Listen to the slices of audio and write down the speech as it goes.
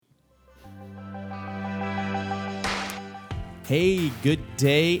Hey, good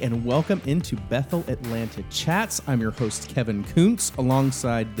day, and welcome into Bethel Atlanta Chats. I'm your host, Kevin Kuntz,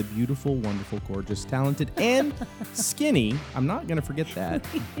 alongside the beautiful, wonderful, gorgeous, talented, and skinny, I'm not going to forget that,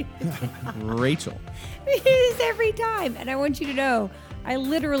 Rachel. It is every time, and I want you to know, I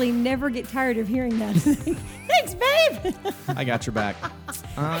literally never get tired of hearing that. Thanks, babe. I got your back.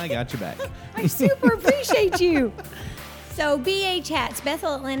 I got your back. I super appreciate you. So BA Chats,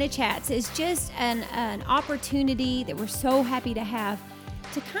 Bethel Atlanta Chats, is just an opportunity that we're so happy to have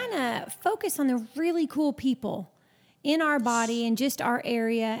to kind of focus on the really cool people in our body and just our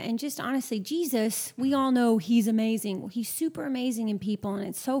area. And just honestly, Jesus, we all know he's amazing. He's super amazing in people, and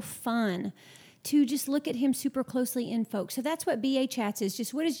it's so fun to just look at him super closely in folks. So that's what BA Chats is.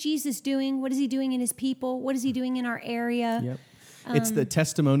 Just what is Jesus doing? What is he doing in his people? What is he doing in our area? Yep. It's the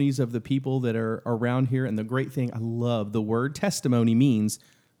testimonies of the people that are around here. And the great thing, I love the word testimony means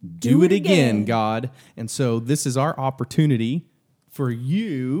do it again, God. And so this is our opportunity for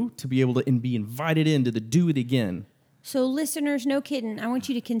you to be able to be invited into the do it again. So listeners, no kidding, I want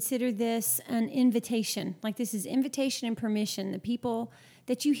you to consider this an invitation. Like this is invitation and permission. The people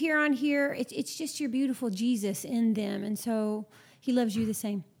that you hear on here, it's just your beautiful Jesus in them. And so he loves you the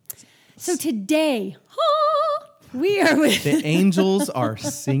same. So today, we are with... The angels are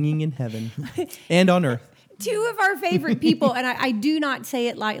singing in heaven and on earth. Two of our favorite people, and I do not say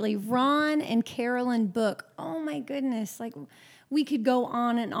it lightly, Ron and Carolyn Book. Oh my goodness, like we could go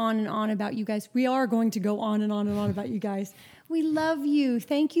on and on and on about you guys. We are going to go on and on and on about you guys. We love you.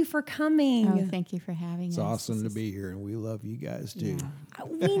 Thank you for coming. Oh, thank you for having us. It's awesome to be here, and we love you guys too. Yeah.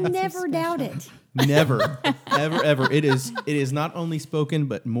 We never doubt it. Never, ever. It is not only spoken,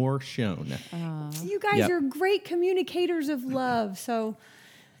 but more shown. You guys are great communicators of love, so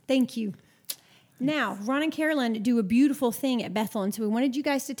thank you. Now, Ron and Carolyn do a beautiful thing at Bethel, and so we wanted you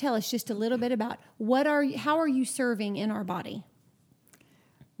guys to tell us just a little bit about how are you serving in our body?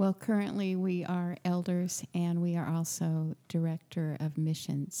 Well, currently we are elders, and we are also director of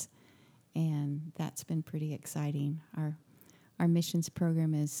missions, and that's been pretty exciting. Our missions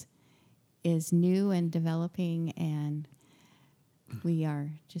program is new and developing, and we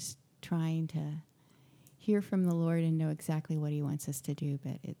are just trying to hear from the Lord and know exactly what he wants us to do,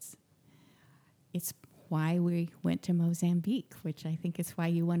 but it's why we went to Mozambique, which I think is why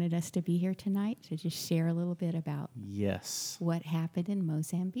you wanted us to be here tonight, to just share a little bit about what happened in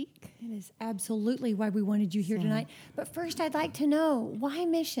Mozambique. It is absolutely why we wanted you here tonight. But first, I'd like to know, why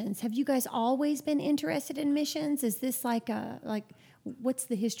missions? Have you guys always been interested in missions? Is this what's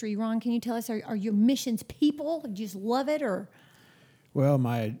the history? Ron, can you tell us, are you missions people? Do you just love it, or? Well,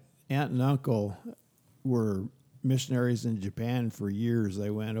 my aunt and uncle were missionaries in Japan for years. They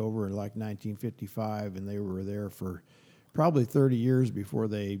went over in like 1955, and they were there for probably 30 years before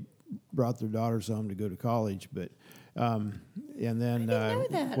they brought their daughters home to go to college. But and then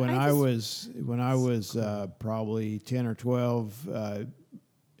when I was probably 10 or 12,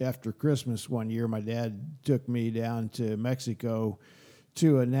 after Christmas one year, my dad took me down to Mexico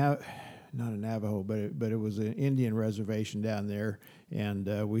to not a Navajo, but it was an Indian reservation down there,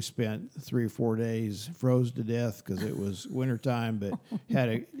 and we spent 3 or 4 days, froze to death because it was wintertime, but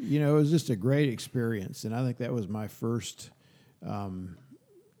it was just a great experience, and I think that was my first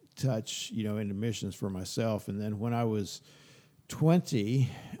touch, into missions for myself. And then when I was 20,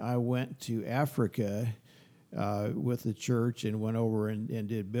 I went to Africa with the church and went over and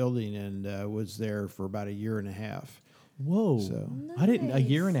did building, and was there for about a year and a half. Whoa! So, nice. I didn't. A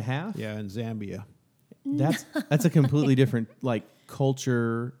year and a half? Yeah, in Zambia. That's a completely different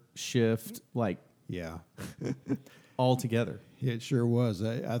culture shift. Yeah, altogether. It sure was.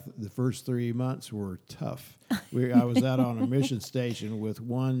 The first 3 months were tough. I was out on a mission station with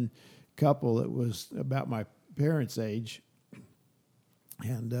one couple that was about my parents' age,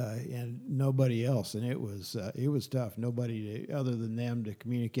 and nobody else, and it was tough. Nobody other than them to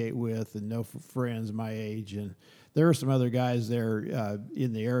communicate with, and no friends my age. And there were some other guys there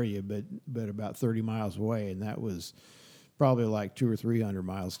in the area, but about 30 miles away, and that was probably like 200 or 300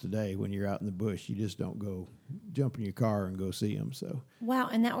 miles today. When you're out in the bush, you just don't go jump in your car and go see them. So wow,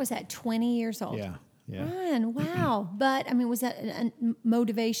 and that was at 20 years old. Yeah. Ryan, wow. But I mean, was that a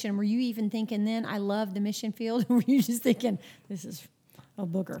motivation? Were you even thinking then, I love the mission field? Or were you just thinking, this is a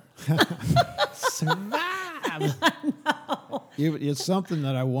booger? Survive. It's something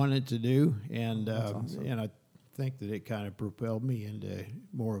that I wanted to do, and awesome. And I think that it kind of propelled me into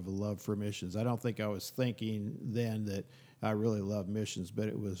more of a love for missions. I don't think I was thinking then that I really love missions, but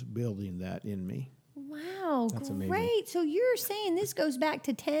it was building that in me. Wow, that's great. amazing. So you're saying this goes back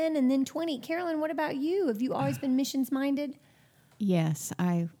to 10 and then 20. Carolyn, what about you? Have you always been missions-minded? Yes,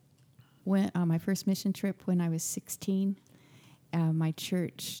 I went on my first mission trip when I was 16, my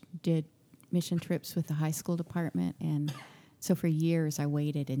church did mission trips with the high school department, and so for years I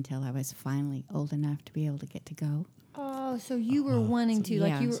waited until I was finally old enough to be able to get to go. Oh, so you were wanting to, like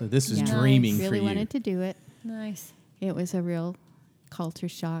yeah. you were. So this is Yeah. dreaming for Really you. wanted to do it. Nice. It was a real culture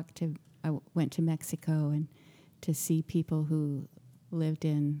shock. I went to Mexico and to see people who lived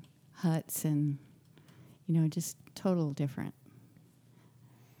in huts and, just total different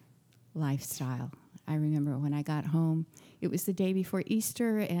lifestyle. I remember when I got home, it was the day before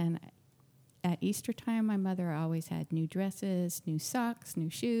Easter, and at Easter time, my mother always had new dresses, new socks, new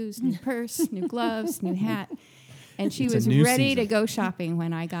shoes, new purse, new gloves, new hat. And she It's a was new ready to season. go shopping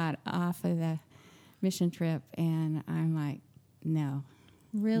when I got off of the mission trip. And I'm like, no,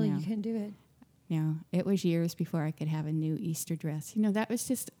 Really, No. you couldn't do it. no. It was years before I could have a new Easter dress. That was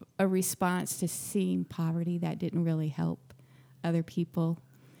just a response to seeing poverty that didn't really help other people.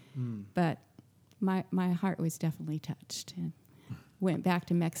 But my heart was definitely touched. And went back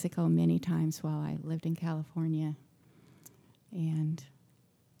to Mexico many times while I lived in California. And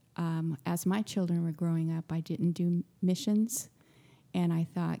as my children were growing up, I didn't do missions. And I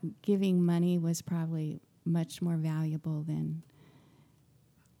thought giving money was probably much more valuable than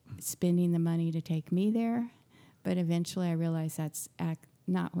spending the money to take me there. But eventually I realized that's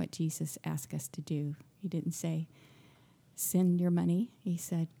not what Jesus asked us to do. He didn't say, send your money. He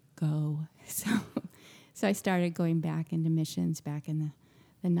said, go. So I started going back into missions back in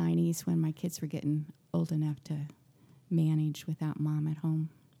the 90s when my kids were getting old enough to manage without mom at home.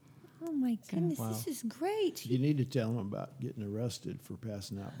 Oh my goodness, Wow. this is great. You need to tell them about getting arrested for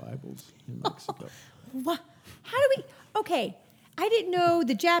passing out Bibles in Mexico. What? How do we? Okay, I didn't know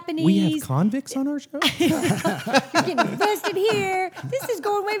the Japanese. We have convicts on our show? You're getting arrested here. This is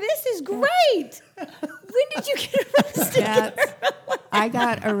going way. This is great. When did you get arrested? I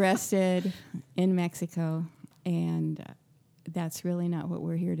got arrested in Mexico, and that's really not what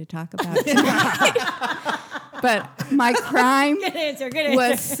we're here to talk about tonight. But my crime Good answer.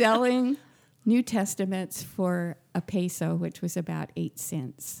 was selling New Testaments for a peso, which was about 8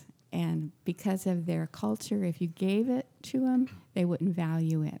 cents. And because of their culture, if you gave it to them, they wouldn't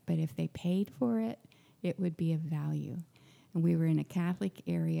value it. But if they paid for it, it would be of value. And we were in a Catholic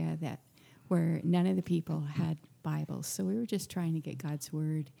area where none of the people had Bibles. So we were just trying to get God's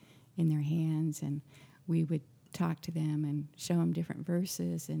word in their hands. And we would talk to them and show them different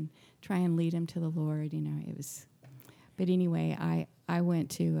verses and try and lead them to the Lord. It was... But anyway, I went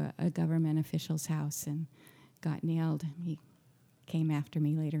to a government official's house and got nailed. He came after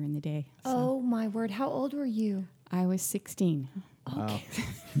me later in the day. So Oh my word! How old were you? I was 16. Wow.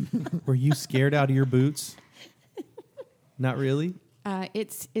 Were you scared out of your boots? Not really?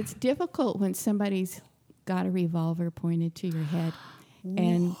 It's difficult when somebody's got a revolver pointed to your head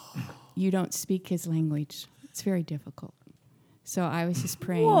and you don't speak his language. It's very difficult. So I was just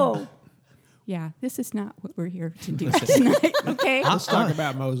praying. Whoa! Yeah, this is not what we're here to do tonight, okay? Let's talk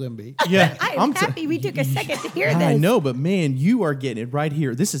about Mozambique. Yeah. I'm happy we took a second to hear this. I know, but man, you are getting it right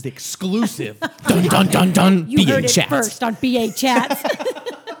here. This is the exclusive. Dun, dun, dun, dun. You heard BA it Chats. first on BA Chats.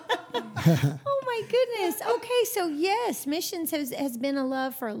 Oh my goodness. Okay, so yes, missions has been a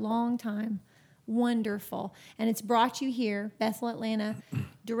love for a long time. Wonderful. And it's brought you here, Bethel, Atlanta,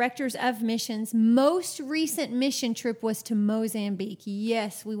 directors of missions. Most recent mission trip was to Mozambique.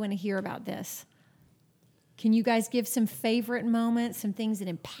 Yes, we want to hear about this. Can you guys give some favorite moments, some things that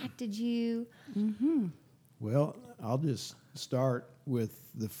impacted you? Well, I'll just start with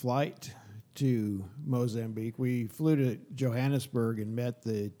the flight to Mozambique. We flew to Johannesburg and met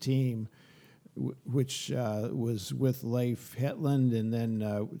the team, which was with Leif Hetland and then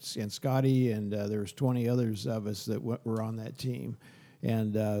and Scotty, and there was 20 others of us that were on that team.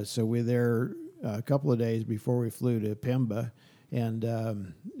 And so we were there a couple of days before we flew to Pemba. And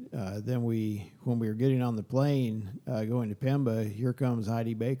then when we were getting on the plane going to Pemba, here comes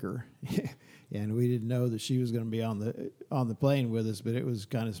Heidi Baker. And we didn't know that she was going to be on the plane with us, but it was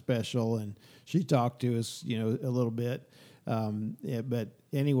kind of special. And she talked to us, a little bit. But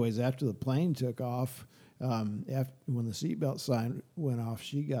anyways, after the plane took off, when the seatbelt sign went off,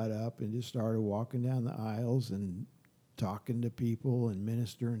 she got up and just started walking down the aisles and talking to people and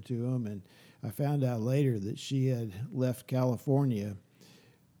ministering to them. And I found out later that she had left California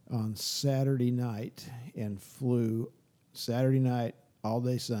on Saturday night and flew Saturday night all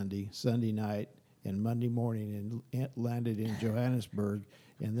day Sunday night, and Monday morning, and landed in Johannesburg,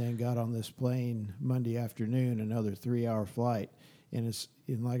 and then got on this plane Monday afternoon, another 3-hour flight. And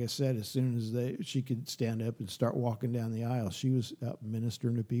like I said, as soon as she could stand up and start walking down the aisle, she was up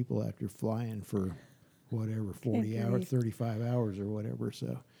ministering to people after flying for whatever, 40 hours, 35 hours or whatever.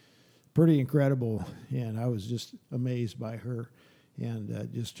 So pretty incredible, and I was just amazed by her and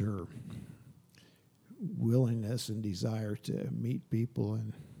just her willingness and desire to meet people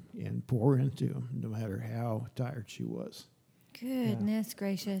and pour into them, no matter how tired she was. Goodness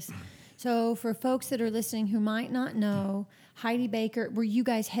gracious. So for folks that are listening who might not know, Heidi Baker, were you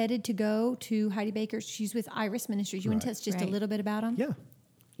guys headed to go to Heidi Baker? She's with Iris Ministries. You want to tell us just a little bit about them? Yeah.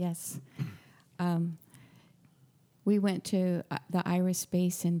 Yes. We went to the Iris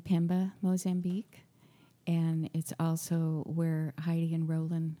base in Pemba, Mozambique, and it's also where Heidi and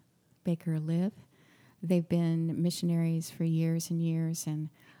Roland Baker live. They've been missionaries for years and years, and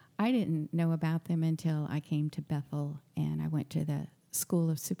I didn't know about them until I came to Bethel, and I went to the School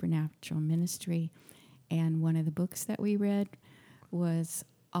of Supernatural Ministry, and one of the books that we read was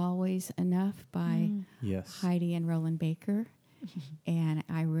Always Enough by Yes. Heidi and Roland Baker. And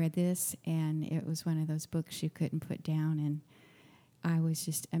I read this, and it was one of those books you couldn't put down, and I was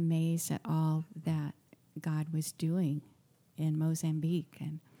just amazed at all that God was doing in Mozambique.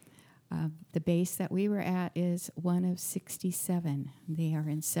 And the base that we were at is one of 67. They are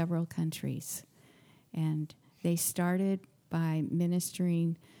in several countries, and they started by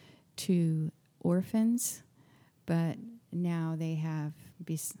ministering to orphans, but now they have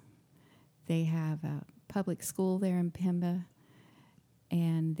a public school there in Pemba,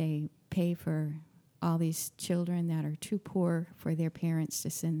 and they pay for all these children that are too poor for their parents to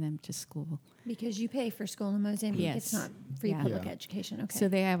send them to school. Because you pay for school in Mozambique. Yes. It's not free Yeah. public education. Okay. So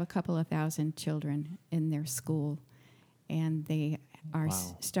they have a couple of thousand children in their school, and they are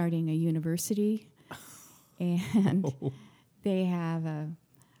Wow. starting a university, and they have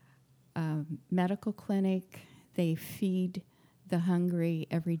a medical clinic. They feed the hungry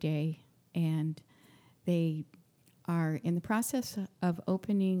every day, and they are in the process of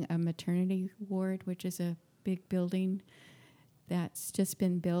opening a maternity ward, which is a big building that's just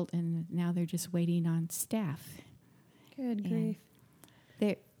been built, and now they're just waiting on staff. Good And grief.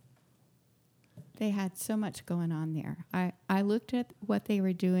 They had so much going on there. I looked at what they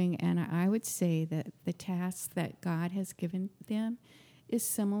were doing, and I would say that the task that God has given them is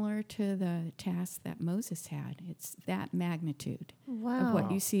similar to the task that Moses had. It's that magnitude Wow. of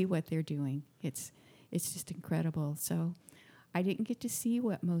what you see, what they're doing. It's just incredible. So I didn't get to see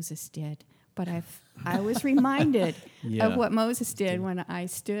what Moses did, but I was reminded Yeah. of what Moses did when I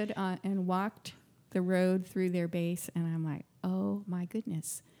stood and walked the road through their base, and I'm like, oh my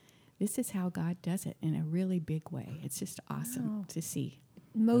goodness, this is how God does it in a really big way. It's just awesome Wow. to see.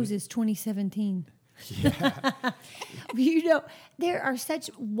 Moses 2017. You know, there are such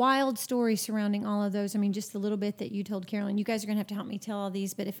wild stories surrounding all of those. I mean, just a little bit that you told Carolyn. You guys are going to have to help me tell all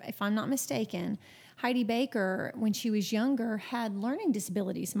these, but if I'm not mistaken, Heidi Baker, when she was younger, had learning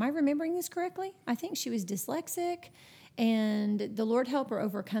disabilities. Am I remembering this correctly? I think she was dyslexic, and the Lord helped her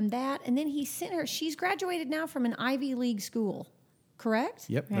overcome that. And then he sent her, she's graduated now from an Ivy League school, correct?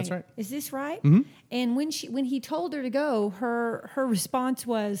 Yep, that's Right. right. Is this right? Mm-hmm. And when he told her to go, her response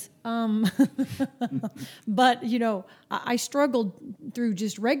was, but you know, I struggled through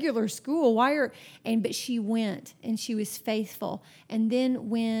just regular school. But she went and she was faithful. And then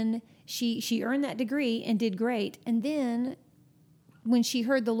when she earned that degree and did great, and then when they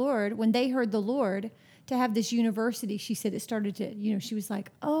heard the Lord to have this university, she said it started to, you know, she was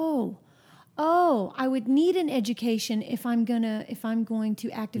like, oh, I would need an education if I'm going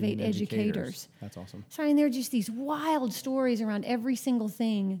to activate Being educators. That's awesome. So I mean, there are just these wild stories around every single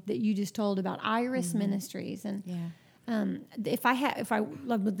thing that you just told about Iris Ministries. And Yeah. if I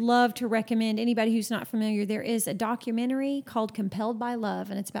would love to recommend anybody who's not familiar, there is a documentary called Compelled by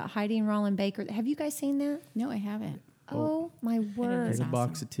Love, and it's about Heidi and Roland Baker. Have you guys seen that? No, I haven't. Oh my word! Here's a awesome.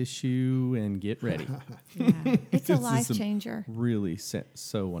 box of tissue and get ready. Yeah. It's a This is life some changer. Really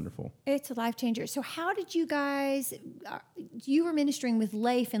so wonderful. It's a life changer. So how did you guys, you were ministering with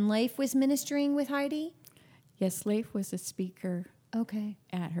Leif, and Leif was ministering with Heidi? Yes, Leif was a speaker Okay.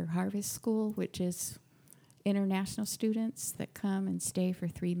 at her harvest school, which is international students that come and stay for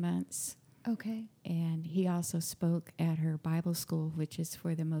 3 months. Okay. And he also spoke at her Bible school, which is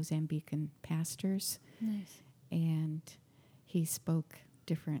for the Mozambican pastors. Nice. And he spoke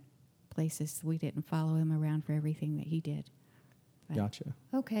different places. We didn't follow him around for everything that he did. But Gotcha.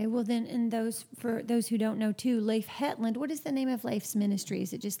 Okay. Well, then, for those who don't know too, Leif Hetland, what is the name of Leif's ministry?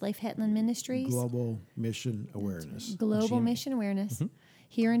 Is it just Leif Hetland Ministries? Global Mission Awareness. Global Mission Awareness.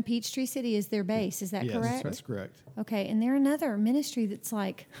 Here in Peachtree City is their base. Is that Yes, correct? that's correct. Okay. And they're another ministry that's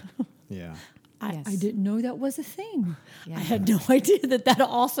like, Yeah. I Yes. didn't know that was a thing. Yeah. I had no idea that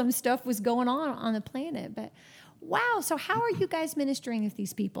awesome stuff was going on the planet. But wow, so how are you guys ministering with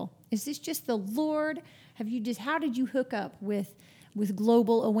these people? Is this just the Lord? How did you hook up with with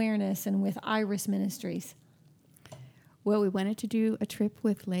Global Awareness and with Iris Ministries? Well, we wanted to do a trip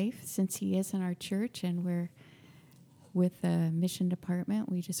with Leif since he is in our church and we're with the mission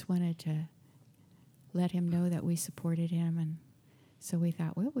department. We just wanted to let him know that we supported him. And so we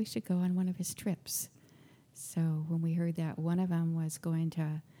thought, well, we should go on one of his trips. So when we heard that one of them was going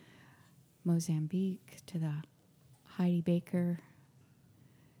to Mozambique to the Heidi Baker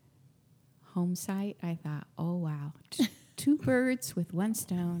home site, I thought, oh, wow, two birds with one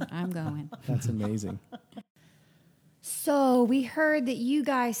stone. I'm going. That's amazing. So we heard that you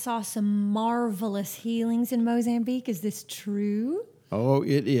guys saw some marvelous healings in Mozambique. Is this true? Oh,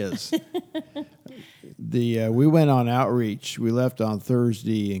 it is. We went on outreach. We left on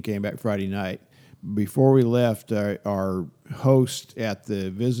Thursday and came back Friday night. Before we left, our host at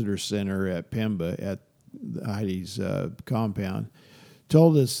the visitor center at Pemba at Heidi's compound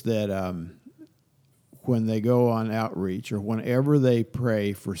told us that when they go on outreach or whenever they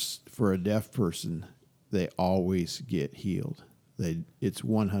pray for a deaf person, they always get healed. It's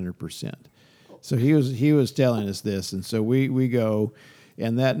 100%. So he was telling us this, and so we go,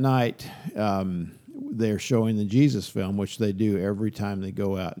 and that night they're showing the Jesus film, which they do every time they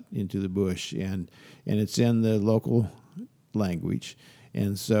go out into the bush, and it's in the local language.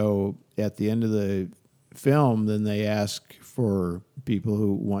 And so at the end of the film, then they ask for people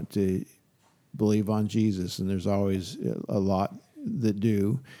who want to believe on Jesus, and there's always a lot that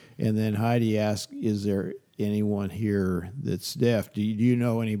do. And then Heidi asked, is there anyone here that's deaf? Do you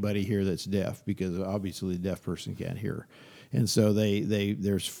know anybody here that's deaf? Because obviously a deaf person can't hear. And so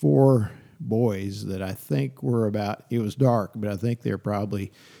there's 4 boys that I think were about, it was dark, but I think they're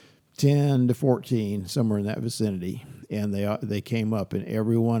probably 10 to 14, somewhere in that vicinity. And they came up, and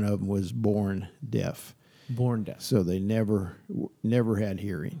every one of them was born deaf. Born deaf. So they never had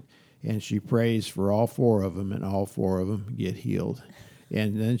hearing. And she prays for all 4 of them, and all 4 of them get healed.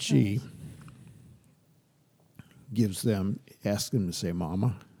 And then she asks them to say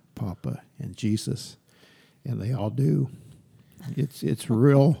Mama, Papa, and Jesus. And they all do. It's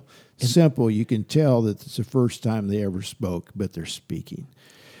real simple. You can tell that it's the first time they ever spoke, but they're speaking.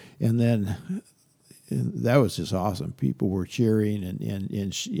 And then that was just awesome. People were cheering,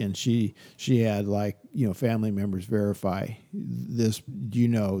 and she had, like, family members verify this.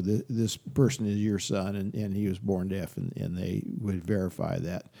 This person is your son, and he was born deaf, and they would verify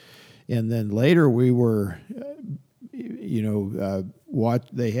that. And then later we were,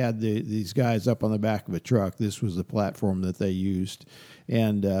 they had these guys up on the back of a truck. This was the platform that they used,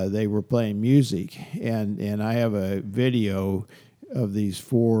 and they were playing music. And I have a video of these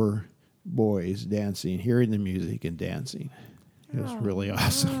 4 boys dancing, hearing the music and dancing. It was really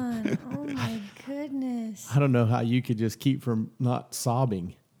awesome. Oh my goodness! I don't know how you could just keep from not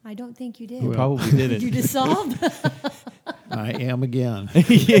sobbing. I don't think you did. You probably didn't. You just sobbed. I am again.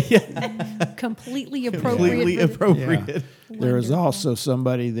 Completely appropriate. Completely appropriate. Yeah. There was also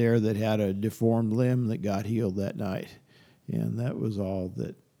somebody there that had a deformed limb that got healed that night, and that was all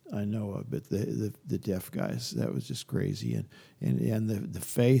that I know of. But the deaf guys, that was just crazy, and the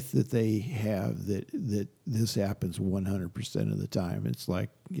faith that they have that this happens 100% of the time. It's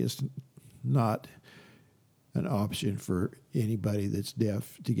like it's not an option for anybody that's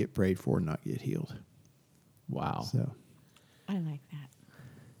deaf to get prayed for and not get healed. Wow. So I like that.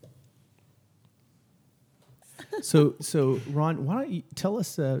 So Ron, why don't you tell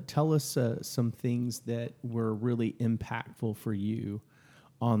us some things that were really impactful for you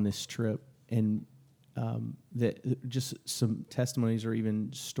on this trip, and that just some testimonies or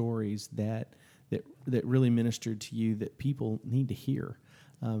even stories that really ministered to you that people need to hear.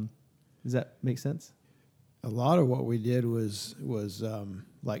 Does that make sense? a lot of what we did was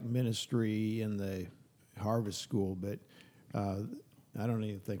like ministry in the harvest school, but I don't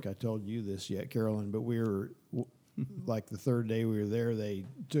even think I told you this yet, Carolyn, but we were like the third day we were there, they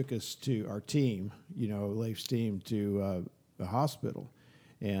took us to our team, Leif's team, to a hospital.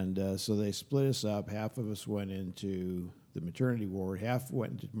 And so they split us up. Half of us went into the maternity ward, half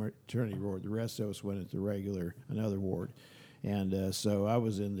went into the maternity ward, the rest of us went into another ward. And so I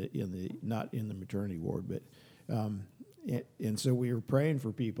was not in the maternity ward, but and so we were praying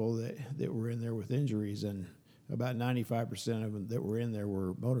for people that were in there with injuries, and about 95% of them that were in there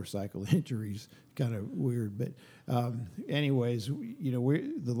were motorcycle injuries. Kind of weird, but anyways,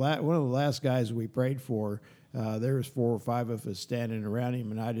 one of the last guys we prayed for, there was 4 or 5 of us standing around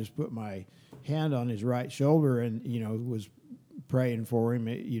him, and I just put my hand on his right shoulder and was praying for him,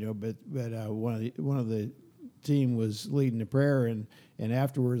 but one of the team was leading the prayer, and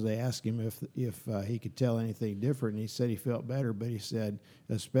afterwards they asked him if he could tell anything different, and he said he felt better, but he said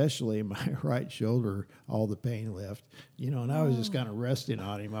especially my right shoulder, all the pain left. And I was just kind of resting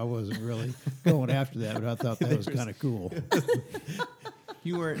on him. I wasn't really going after that, but I thought that was kind of cool.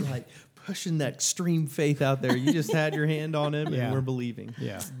 You weren't like pushing that extreme faith out there. You just had your hand on him Yeah. and we're believing.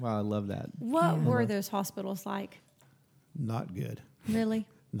 Yeah. Wow, I love that. What were those hospitals like? Not good. Really?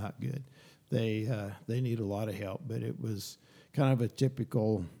 Not good. They need a lot of help, but it was kind of a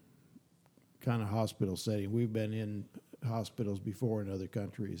typical kind of hospital setting. We've been in hospitals before in other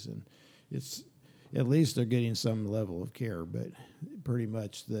countries, and it's at least they're getting some level of care, but pretty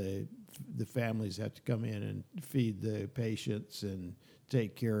much the families have to come in and feed the patients and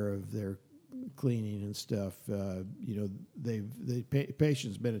take care of their cleaning and stuff. The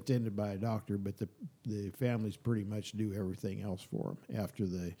patient's been attended by a doctor, but the families pretty much do everything else for them after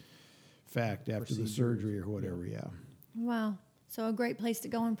the fact, after the surgery or whatever. Yeah. Wow. So a great place to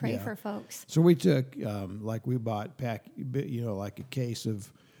go and pray Yeah. for folks. So we took, we bought like a case of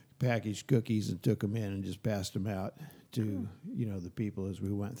packaged cookies and took them in and just passed them out to, the people as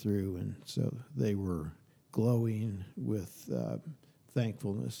we went through. And so they were glowing with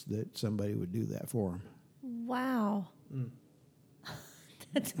thankfulness that somebody would do that for them. Wow.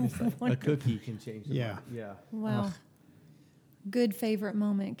 That's wonderful. A cookie can change the Yeah. mind. Yeah. Wow. Good favorite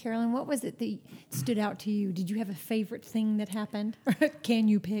moment. Carolyn, what was it that stood out to you? Did you have a favorite thing that happened? Can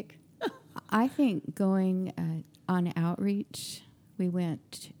you pick? I think going on outreach, we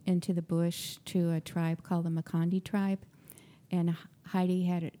went into the bush to a tribe called the Macondi tribe, and Heidi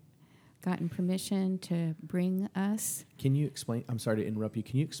had gotten permission to bring us. Can you explain? I'm sorry to interrupt you.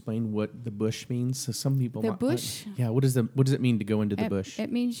 Can you explain what the bush means? So some people. The bush? Yeah. What does it mean to go into the bush?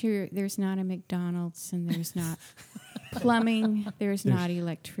 It means there's not a McDonald's and there's not plumbing. There's not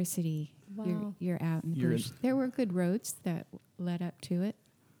electricity. Wow. You're out in the You're bush. There were good roads that led up to it.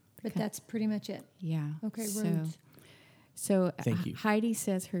 But that's pretty much it. Yeah. Okay, roads. So Thank you. Heidi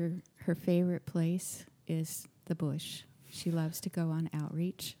says her favorite place is the bush. She loves to go on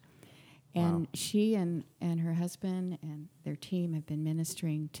outreach. And Wow. she and her husband and their team have been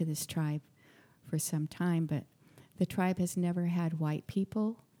ministering to this tribe for some time, but the tribe has never had white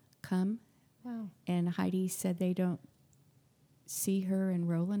people come. Wow. And Heidi said they don't see her and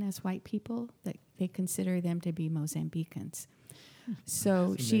Roland as white people, that they consider them to be Mozambicans.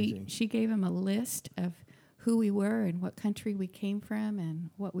 So That's she amazing. gave him a list of who we were and what country we came from and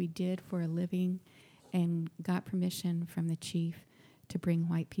what we did for a living, and got permission from the chief to bring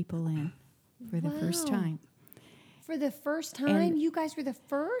white people in for the first Wow. time. For the first time? And- You guys were the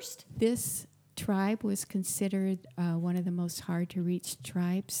first? This tribe was considered one of the most hard to reach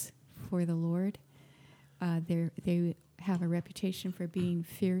tribes for the Lord. They have a reputation for being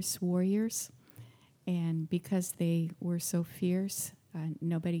fierce warriors, and because they were so fierce,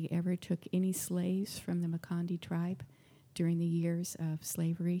 nobody ever took any slaves from the Macondi tribe during the years of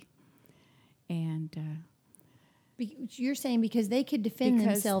slavery. And You're saying because they could defend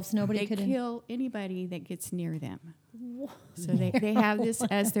because themselves, nobody they could. kill anybody that gets near them. So they have this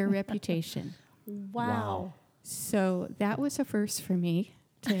as their reputation. Wow. So that was a first for me.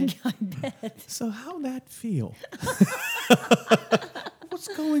 To, So how'd that feel? What's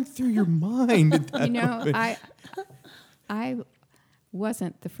going through your mind? At that you know, moment? I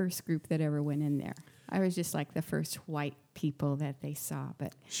wasn't the first group that ever went in there. I was just like the first white people that they saw.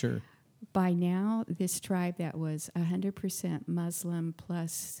 But Sure. by now, this tribe that was 100% Muslim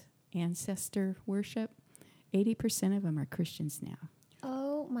plus ancestor worship, 80% of them are Christians now.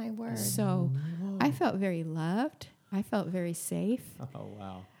 Oh, my word. So I felt very loved. I felt very safe. Oh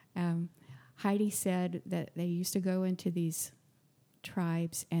wow. Heidi said that they used to go into these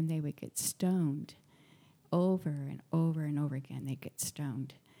tribes and they would get stoned over and over and over again. They'd get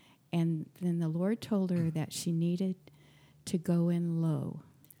stoned. And then the Lord told her that she needed to go in low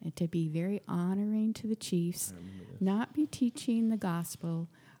and to be very honoring to the chiefs, not be teaching the gospel,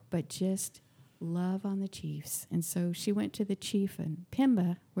 but just love on the chiefs. And so she went to the chief in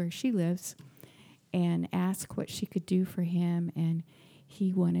Pemba, where she lives, and asked what she could do for him, and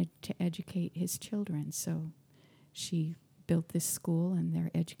he wanted to educate his children. So she built this school, and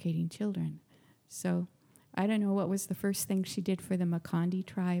they're educating children. So I don't know what was the first thing she did for the Macondi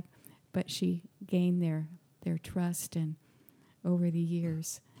tribe, but she gained their trust, and over the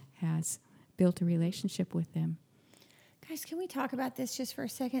years has built a relationship with them. Guys, can we talk about this just for a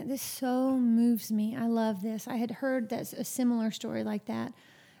second? This so moves me. I love this. I had heard that's a similar story like that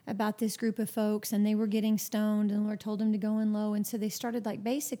about this group of folks, and they were getting stoned, and the Lord told them to go in low, and so they started like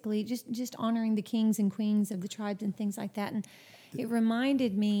basically just honoring the kings and queens of the tribes and things like that. And it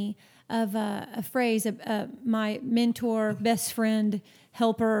reminded me of a phrase. My mentor, best friend,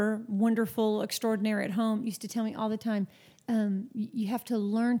 helper, wonderful, extraordinary at home used to tell me all the time, you have to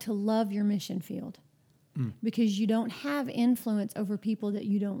learn to love your mission field because you don't have influence over people that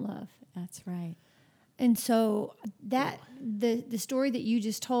you don't love. That's right. And so that the story that you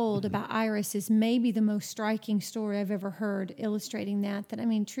just told about Iris is maybe the most striking story I've ever heard, illustrating that I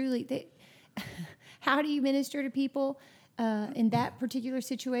mean, truly, how do you minister to people in that particular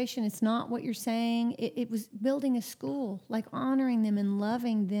situation? It's not what you're saying. It was building a school, like honoring them and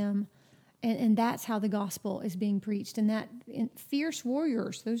loving them. And that's how the gospel is being preached. And fierce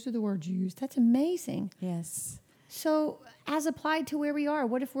warriors, those are the words you used. That's amazing. Yes. So, as applied to where we are,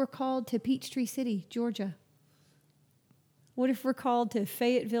 what if we're called to Peachtree City, Georgia? What if we're called to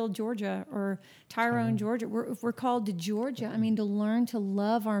Fayetteville, Georgia, or Tyrone, Georgia? If we're called to Georgia, I mean, to learn to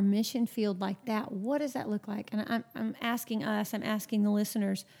love our mission field like that, what does that look like? And I'm asking us, I'm asking the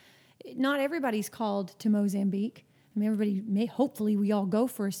listeners, not everybody's called to Mozambique. I mean, hopefully we all go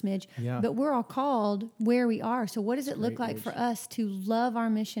for a smidge, but we're all called where we are. So what does it look like for us to love our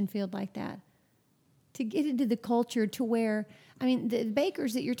mission field like that? To get into the culture to where, I mean, the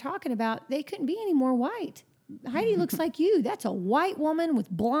bakers that you're talking about, they couldn't be any more white. Heidi looks like you. That's a white woman with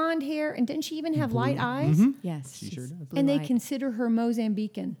blonde hair. And didn't she even have light eyes? Yes. She sure does. And they consider her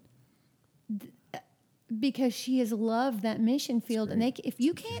Mozambican because she has loved that mission field. And if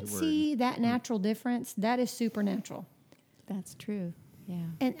you can't see that natural difference, that is supernatural. That's true. Yeah.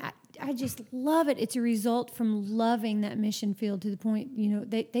 And I just love it. It's a result from loving that mission field to the point,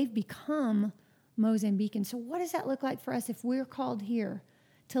 they've become Mozambican. So what does that look like for us if we're called here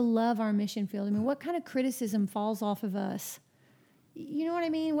to love our mission field? I mean, what kind of criticism falls off of us? You know what I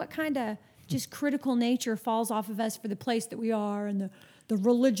mean? What kind of just critical nature falls off of us for the place that we are and the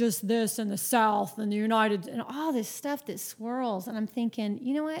religious this and the South and the United and all this stuff that swirls. And I'm thinking,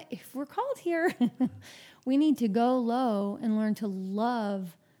 you know what? If we're called here, we need to go low and learn to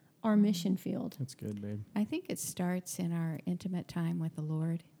love our mission field. That's good, babe. I think it starts in our intimate time with the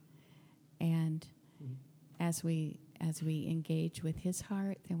Lord. And as we engage with his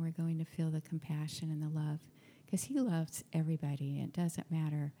heart, then we're going to feel the compassion and the love. Because he loves everybody. It doesn't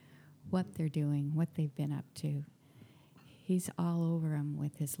matter what they're doing, what they've been up to. He's all over them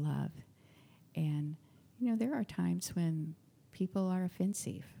with his love. And, there are times when people are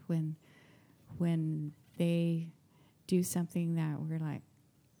offensive, when they do something that we're like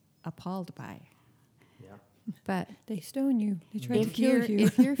appalled by. Yeah. But they stone you. They try to kill you.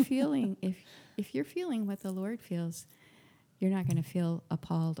 If you're feeling what the Lord feels, you're not going to feel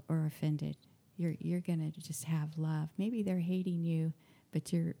appalled or offended. You're going to just have love. Maybe they're hating you,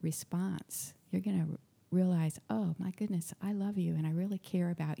 but your response, you're going to realize, oh my goodness, I love you and I really care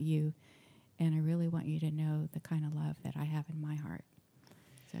about you, and I really want you to know the kind of love that I have in my heart.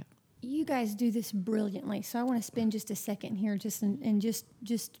 So you guys do this brilliantly. So I want to spend just a second here and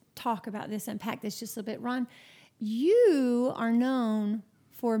just talk about this, unpack this just a little bit. Ron, you are known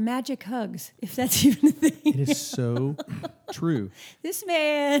for magic hugs, if that's even a thing. It is so true. This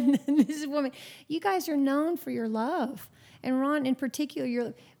man and this woman, you guys are known for your love. And Ron, in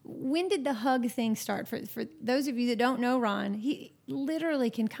particular, when did the hug thing start? For those of you that don't know Ron, he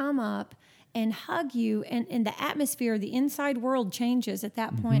literally can come up and hug you, and the atmosphere, the inside world changes at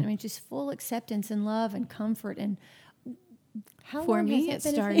that point. I mean, just full acceptance and love and comfort. And how for long me, has it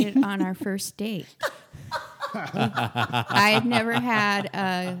that been started on our first date. I had never had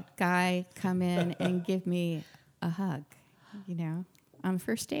a guy come in and give me a hug, on the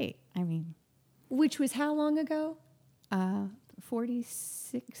first date. I mean, which was how long ago?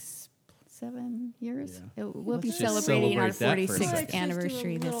 7 years. Yeah. We'll be Let's just celebrating our celebrate that for a 46th second.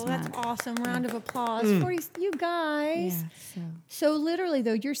 anniversary this month. That's awesome. Round of applause. 40, you guys. Yeah, So literally,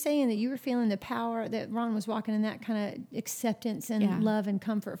 though, you're saying that you were feeling the power that Ron was walking in that kind of acceptance and love and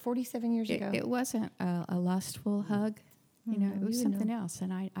comfort 47 years ago. It wasn't a lustful hug. It was something else.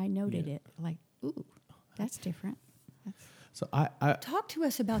 And I noted it like, ooh, that's different. So I Talk to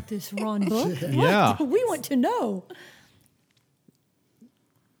us about this, Ron book. Yeah. What? We want to know.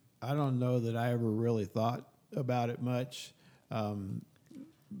 I don't know that I ever really thought about it much,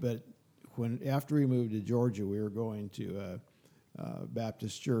 but after we moved to Georgia, we were going to a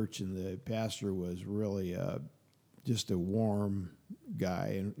Baptist church, and the pastor was really just a warm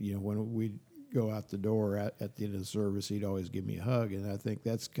guy. And when we'd go out the door at the end of the service, he'd always give me a hug, and I think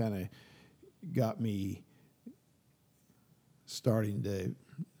that's kind of got me starting to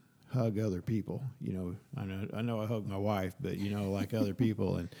hug other people. I know I hug my wife, but like other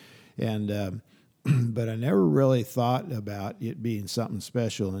people, and but I never really thought about it being something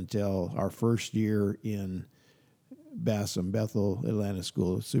special until our first year in BASM, Bethel Atlanta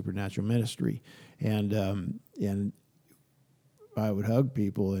School of Supernatural Ministry, and I would hug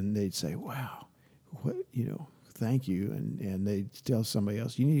people, and they'd say, "Wow, what, thank you," and they'd tell somebody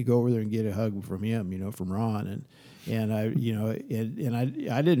else, "You need to go over there and get a hug from him, from Ron," and I,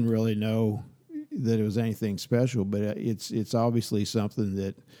 I didn't really know that it was anything special, but it's obviously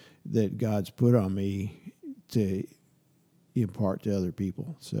something that God's put on me to impart to other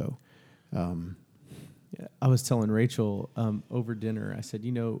people. So, yeah, I was telling Rachel over dinner, I said,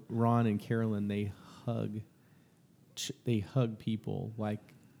 Ron and Carolyn, they hug people like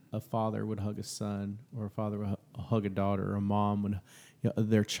a father would hug a son, or a father would hug a daughter, or a mom would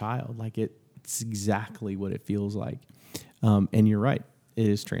their child. Like it's exactly what it feels like. And you're right, it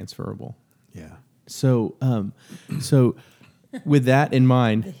is transferable. yeah. So, with that in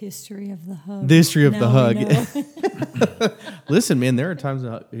mind, The history of the hug. The hug. Listen, man, there are times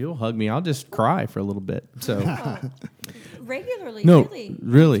he'll hug me. I'll just cry for a little bit. So Regularly, No, really.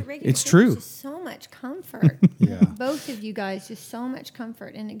 really. It's a regular It's thing. true. Just so much comfort. Yeah. Both of you guys, just so much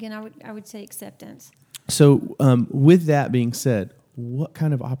comfort. And again, I would say acceptance. So, with that being said, what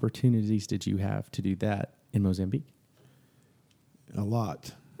kind of opportunities did you have to do that in Mozambique? A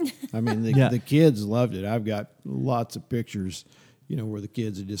lot. I mean, Yeah. the kids loved it. I've got lots of pictures, where the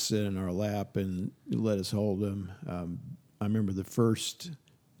kids would just sit in our lap and let us hold them. I remember the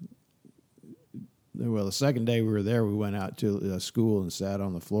second day we were there, we went out to school and sat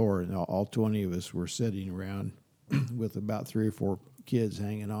on the floor, and all 20 of us were sitting around with about 3 or 4 kids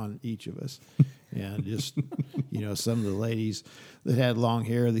hanging on each of us. And just, some of the ladies that had long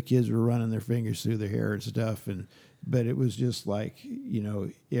hair, the kids were running their fingers through their hair and stuff. But it was just like,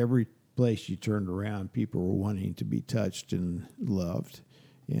 every place you turned around, people were wanting to be touched and loved.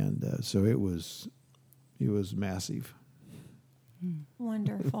 And so it was massive.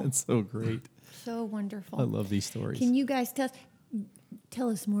 Wonderful. That's so great. So wonderful. I love these stories. Can you guys tell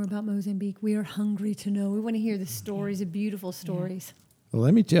us more about Mozambique? We are hungry to know. We want to hear the stories, the beautiful stories. Well,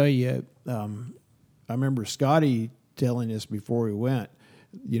 let me tell you, I remember Scotty telling us before we went,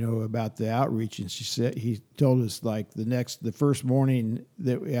 about the outreach, and he told us like the first morning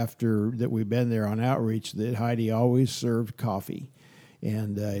that we'd been there on outreach, that Heidi always served coffee,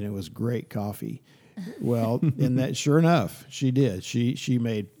 and it was great coffee. Well, and that sure enough, she did. She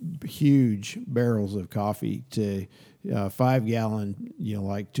made huge barrels of coffee to 5-gallon,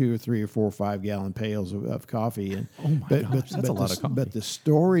 like 2 or 3 or 4 5-gallon pails of coffee. And Oh my gosh, that's a lot of coffee. But the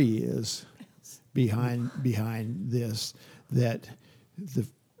story is behind this, that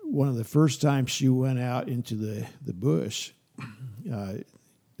one of the first times she went out into the bush, the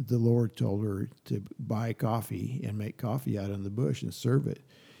Lord told her to buy coffee and make coffee out in the bush and serve it.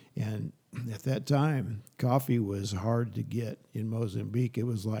 And at that time, coffee was hard to get in Mozambique. It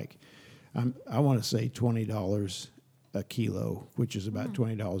was like, I want to say $20 a kilo, which is about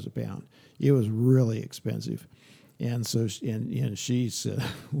 $20 a pound. It was really expensive. And so, and she said,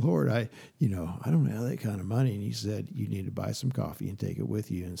 "Lord, I don't have that kind of money." And he said, "You need to buy some coffee and take it with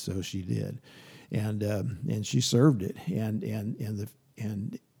you." And so she did, and she served it, and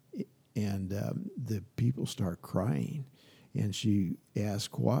the people start crying, and she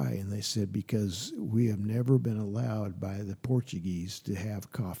asked why, and they said, "Because we have never been allowed by the Portuguese to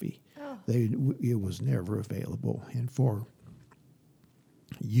have coffee. Oh. It was never available, and for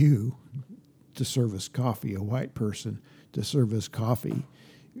you to serve us coffee, a white person to serve us coffee,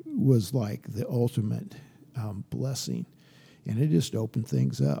 was like the ultimate blessing." And it just opened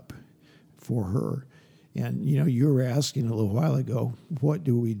things up for her. And, you were asking a little while ago, what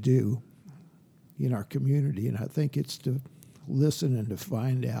do we do in our community? And I think it's to listen and to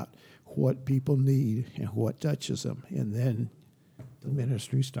find out what people need and what touches them. And then the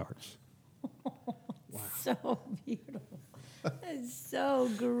ministry starts. So beautiful. That's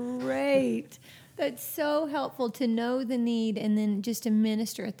so great. That's so helpful to know the need and then just to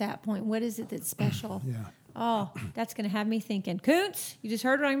minister at that point. What is it that's special? Yeah. Oh, that's going to have me thinking. Koontz, you just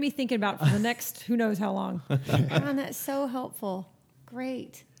heard what I'm going to be thinking about for the next who knows how long. Man, that's so helpful.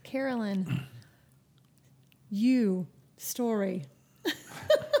 Great. Carolyn, story.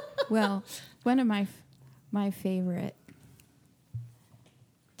 Well, one of my favorite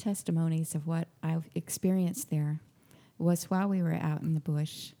testimonies of what I've experienced there was while we were out in the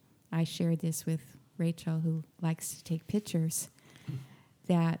bush. I shared this with Rachel, who likes to take pictures,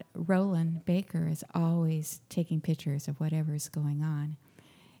 that Roland Baker is always taking pictures of whatever's going on.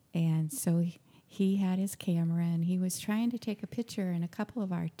 And so he had his camera, and he was trying to take a picture, and a couple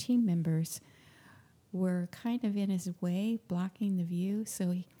of our team members were kind of in his way, blocking the view.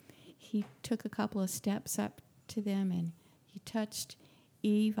 So he took a couple of steps up to them, and he touched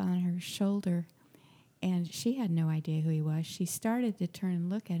Eve on her shoulder, And she had no idea who he was. She started to turn and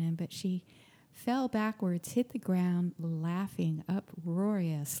look at him, but she fell backwards, hit the ground, laughing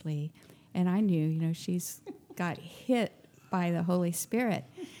uproariously. And I knew, she's got hit by the Holy Spirit.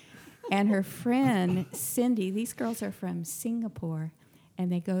 And her friend, Cindy, these girls are from Singapore,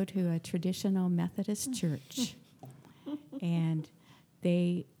 and they go to a traditional Methodist church. And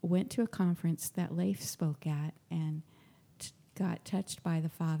they went to a conference that Leif spoke at and got touched by the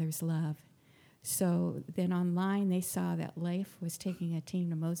Father's love. So then online they saw that Leif was taking a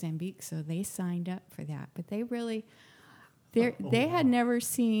team to Mozambique, so they signed up for that. But they had never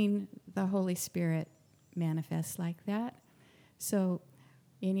seen the Holy Spirit manifest like that. So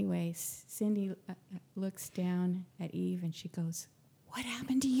anyway, Cindy looks down at Eve and she goes, "What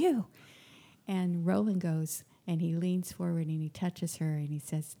happened to you?" And Roland goes, and he leans forward and he touches her and he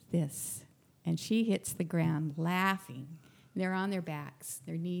says, "This." And she hits the ground laughing. They're on their backs.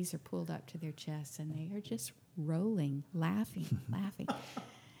 Their knees are pulled up to their chests, and they are just rolling, laughing.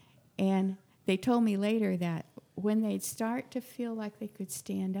 And they told me later that when they'd start to feel like they could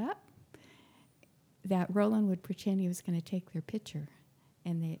stand up, that Roland would pretend he was going to take their picture,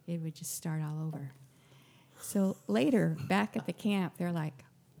 and it would just start all over. So later, back at the camp, they're like,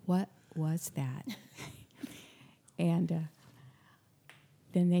 "What was that?" And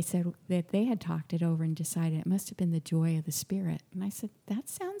then they said that they had talked it over and decided it must have been the joy of the Spirit. And I said, "That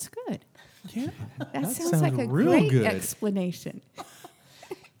sounds good. Yeah. That sounds like a real great good. explanation."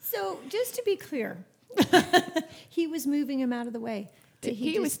 So just to be clear, he was moving him out of the way.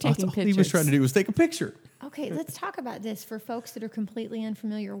 He was That's taking all pictures. he was trying to do was take a picture. Okay, let's talk about this for folks that are completely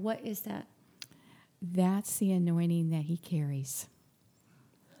unfamiliar. What is that? That's the anointing that he carries.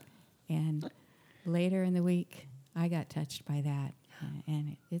 And later in the week, I got touched by that.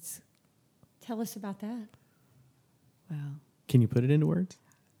 And it's, Tell us about that. well, Can you put it into words?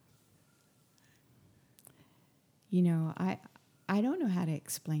 I don't know how to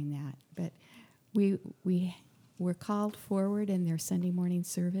explain that, but we were called forward in their Sunday morning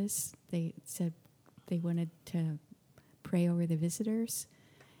service. They said they wanted to pray over the visitors,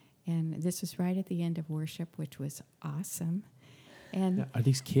 and this was right at the end of worship, which was awesome. And Are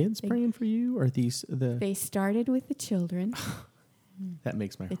these kids praying for you? Or are these they started with the children. That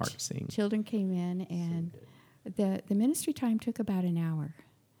makes my The heart sing. Children came in, and the ministry time took about an hour.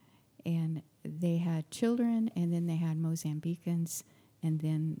 And they had children, and then they had Mozambicans, and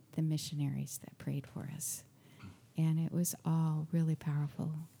then the missionaries that prayed for us. And it was all really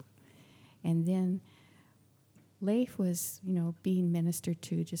powerful. And then Leif was, being ministered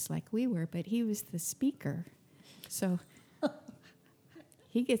to just like we were, but he was the speaker. So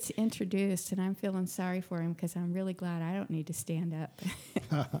he gets introduced, and I'm feeling sorry for him because I'm really glad I don't need to stand up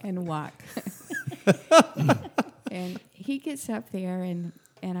and walk. And he gets up there, and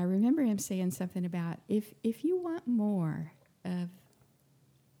I remember him saying something about if you want more of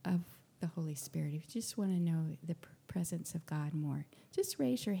the Holy Spirit, if you just want to know the presence of God more, just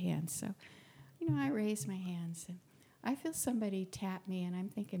raise your hands. So, I raise my hands, and I feel somebody tap me, and I'm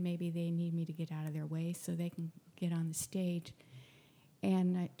thinking maybe they need me to get out of their way so they can get on the stage.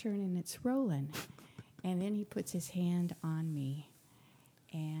 And I turn, and it's Roland. And then he puts his hand on me.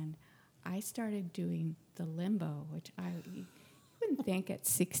 And I started doing the limbo, which you wouldn't think at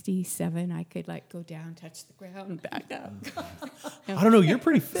 67 I could go down, touch the ground, and back up. I don't know. You're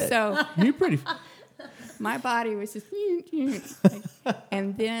pretty fit. So You're pretty. my body was just,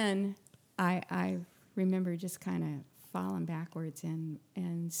 and then I remember just kind of falling backwards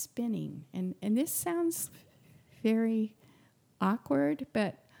and spinning. And this sounds very awkward,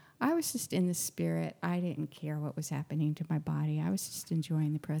 but I was just in the Spirit. I didn't care what was happening to my body. I was just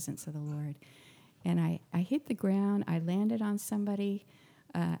enjoying the presence of the Lord. And I hit the ground. I landed on somebody.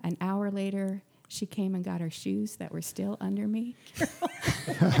 An hour later, she came and got her shoes that were still under me.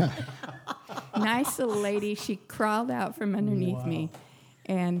 Nice little lady. She crawled out from underneath me.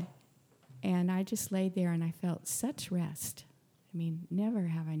 And I just laid there, and I felt such rest. I mean, never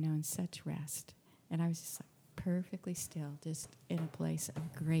have I known such rest. And I was just perfectly still, just in a place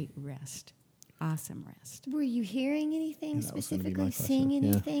of great rest. Awesome rest. Were you hearing anything Yeah, that was gonna be specifically, my question. seeing Yeah.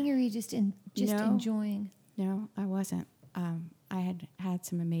 anything, or are you just No. enjoying? No, I wasn't. I had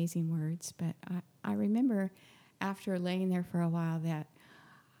some amazing words, but I remember after laying there for a while that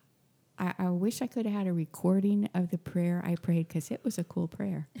I wish I could have had a recording of the prayer I prayed, because it was a cool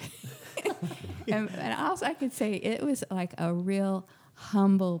prayer. and also I could say it was like a real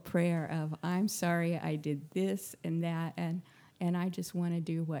humble prayer of, I'm sorry I did this and that, and I just want to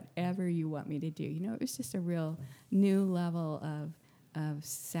do whatever you want me to do. It was just a real new level of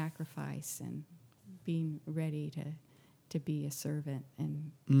sacrifice and being ready to be a servant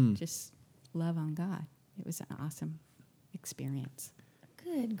and just love on God. It was an awesome experience.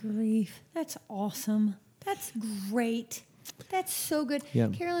 Good grief. That's awesome. That's great. That's so good. Yeah.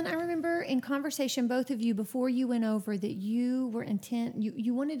 Carolyn, I remember in conversation, both of you, before you went over, that you were intent,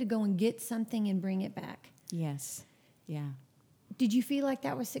 you wanted to go and get something and bring it back. Yes. Yeah. Did you feel like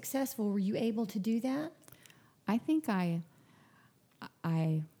that was successful? Were you able to do that? I think I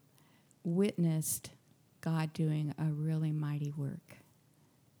witnessed God doing a really mighty work.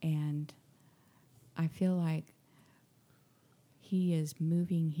 And I feel like he is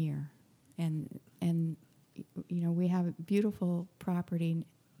moving here. And you know, we have beautiful property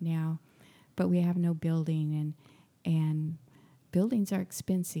now, but we have no building, and buildings are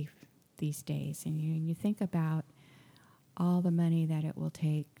expensive these days. And you think about all the money that it will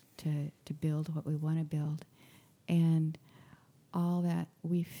take to build what we want to build, and all that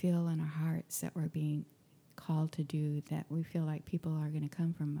we feel in our hearts that we're being called to do, that we feel like people are going to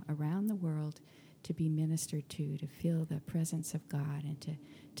come from around the world to be ministered to feel the presence of God, and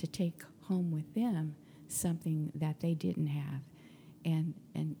to take home with them something that they didn't have. And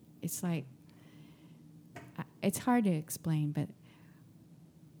it's like, it's hard to explain, but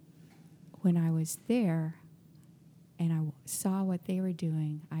when I was there and I saw what they were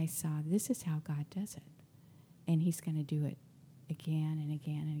doing, I saw this is how God does it. And he's going to do it again and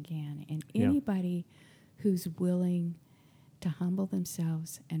again and again. And anybody who's willing to humble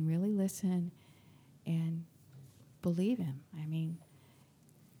themselves and really listen and believe him. I mean,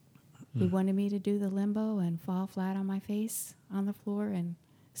 he wanted me to do the limbo and fall flat on my face on the floor and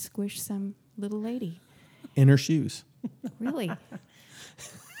squish some little lady. In her shoes. Really.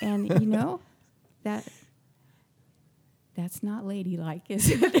 And, you know, that's not ladylike, is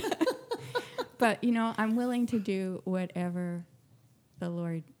it? But, you know, I'm willing to do whatever the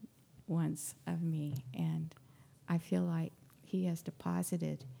Lord wants of me. And I feel like he has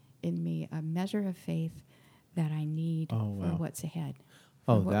deposited in me a measure of faith that I need for what's ahead.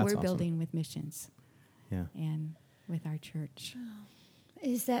 For what that's we're awesome. building with missions. Yeah. And with our church.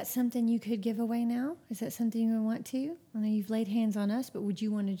 Is that something you could give away now? Is that something you want to? I know you've laid hands on us, but would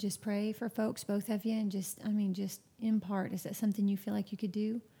you want to just pray for folks, both of you, and just impart? Is that something you feel like you could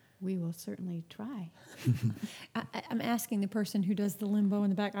do? We will certainly try. I'm asking the person who does the limbo in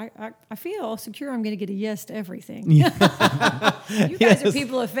the back. I feel secure I'm going to get a yes to everything. Yeah. You guys are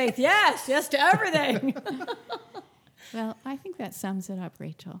people of faith. Yes to everything. Well, I think that sums it up,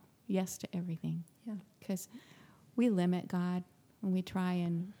 Rachel. Yes to everything. Yeah. Because we limit God when we try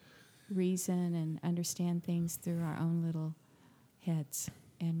and reason and understand things through our own little heads.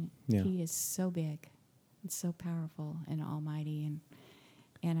 And he is so big and so powerful and almighty.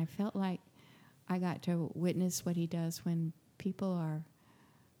 And I felt like I got to witness what he does when people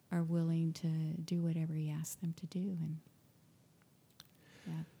are willing to do whatever he asks them to do.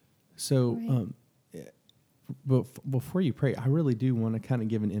 And So, Right. Before you pray, I really do want to kind of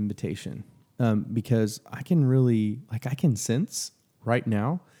give an invitation, because I can sense right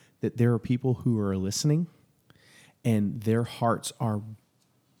now that there are people who are listening and their hearts are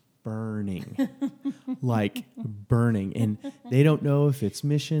burning, like burning. And they don't know if it's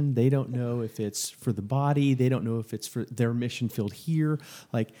mission. They don't know if it's for the body. They don't know if it's for their mission field here.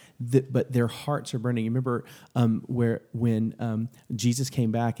 But their hearts are burning. You remember when Jesus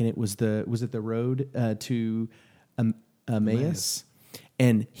came back, and was it the road to Emmaus?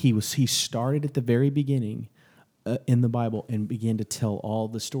 And he started at the very beginning in the Bible and began to tell all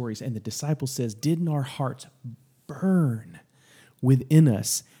the stories. And the disciple says, "Didn't our hearts burn within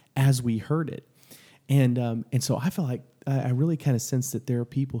us as we heard it?" And so I feel like I really kind of sense that there are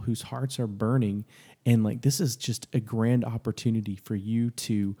people whose hearts are burning, and like this is just a grand opportunity for you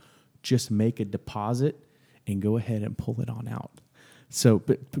to just make a deposit and go ahead and pull it on out. So,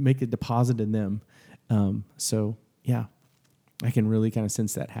 but make a deposit in them. So yeah, I can really kind of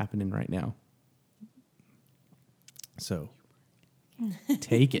sense that happening right now. So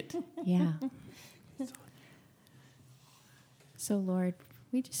take it. yeah. So, Lord,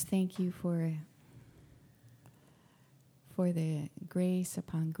 we just thank you for the grace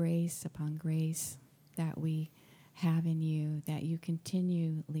upon grace upon grace that we have in you, that you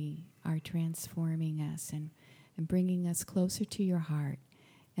continually are transforming us and bringing us closer to your heart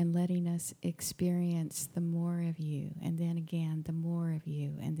and letting us experience the more of you, and then again, the more of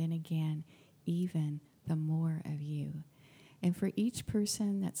you, and then again, even the more of you. And for each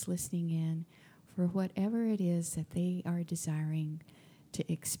person that's listening in, for whatever it is that they are desiring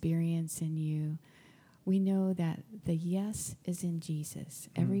to experience in you, we know that the yes is in Jesus.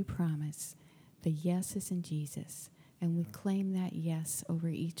 Every promise, the yes is in Jesus. And we claim that yes over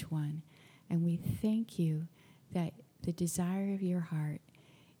each one. And we thank you that the desire of your heart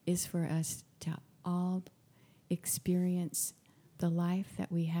is for us to all experience the life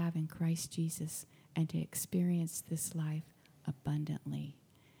that we have in Christ Jesus and to experience this life abundantly.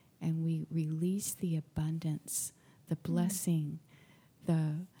 And we release the abundance, the blessing,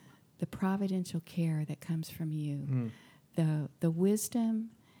 the providential care that comes from you, the wisdom,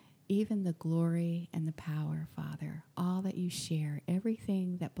 even the glory and the power, Father. All that you share,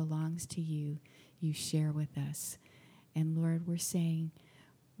 everything that belongs to you, you share with us. And Lord, we're saying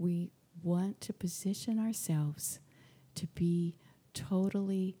we want to position ourselves to be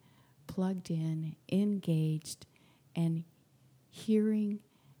totally plugged in, engaged, and hearing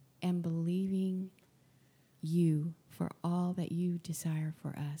and believing you for all that you desire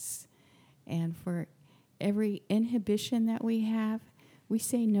for us. And for every inhibition that we have, we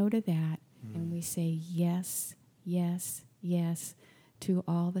say no to that, and we say yes, yes, yes to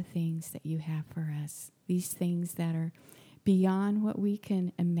all the things that you have for us. These things that are beyond what we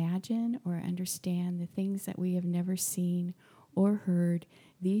can imagine or understand, the things that we have never seen or heard.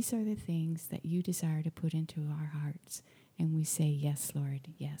 These are the things that you desire to put into our hearts. And we say, yes, Lord,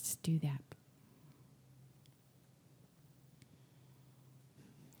 yes, do that.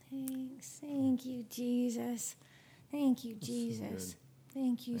 Thanks. Thank you, Jesus. Thank you, Jesus.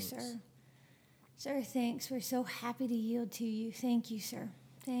 Thank you, sir. Sir, thanks. We're so happy to yield to you. Thank you, sir.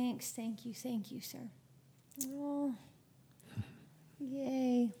 Thanks. Thank you, sir. Oh,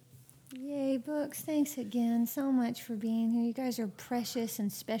 yay. Yay, Books. Thanks again so much for being here. You guys are precious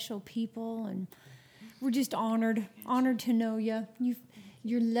and special people, and we're just honored to know you.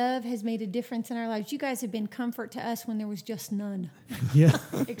 Your love has made a difference in our lives. You guys have been comfort to us when there was just none. Yeah.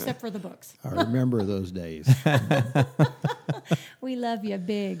 Except for the books. I remember those days. We love you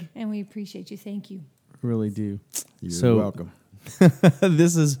big, and we appreciate you. Thank you. Really do. You're welcome.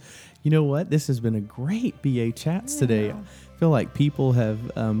 This is, you know what? This has been a great BA Chats today. I feel like people have,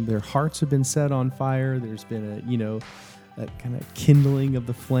 their hearts have been set on fire. There's been a kind of kindling of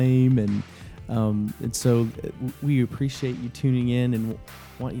the flame, and so we appreciate you tuning in and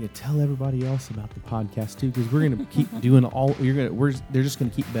want you to tell everybody else about the podcast too, because we're going to keep doing they're just going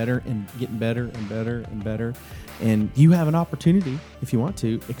to keep better and getting better and better and better. And you have an opportunity, if you want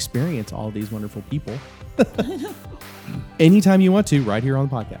to, experience all these wonderful people anytime you want to, right here on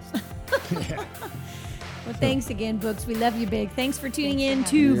the podcast. Well, thanks again, Books. We love you big. Thanks for tuning in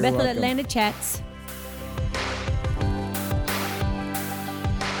to You're Bethel welcome. Atlanta Chats.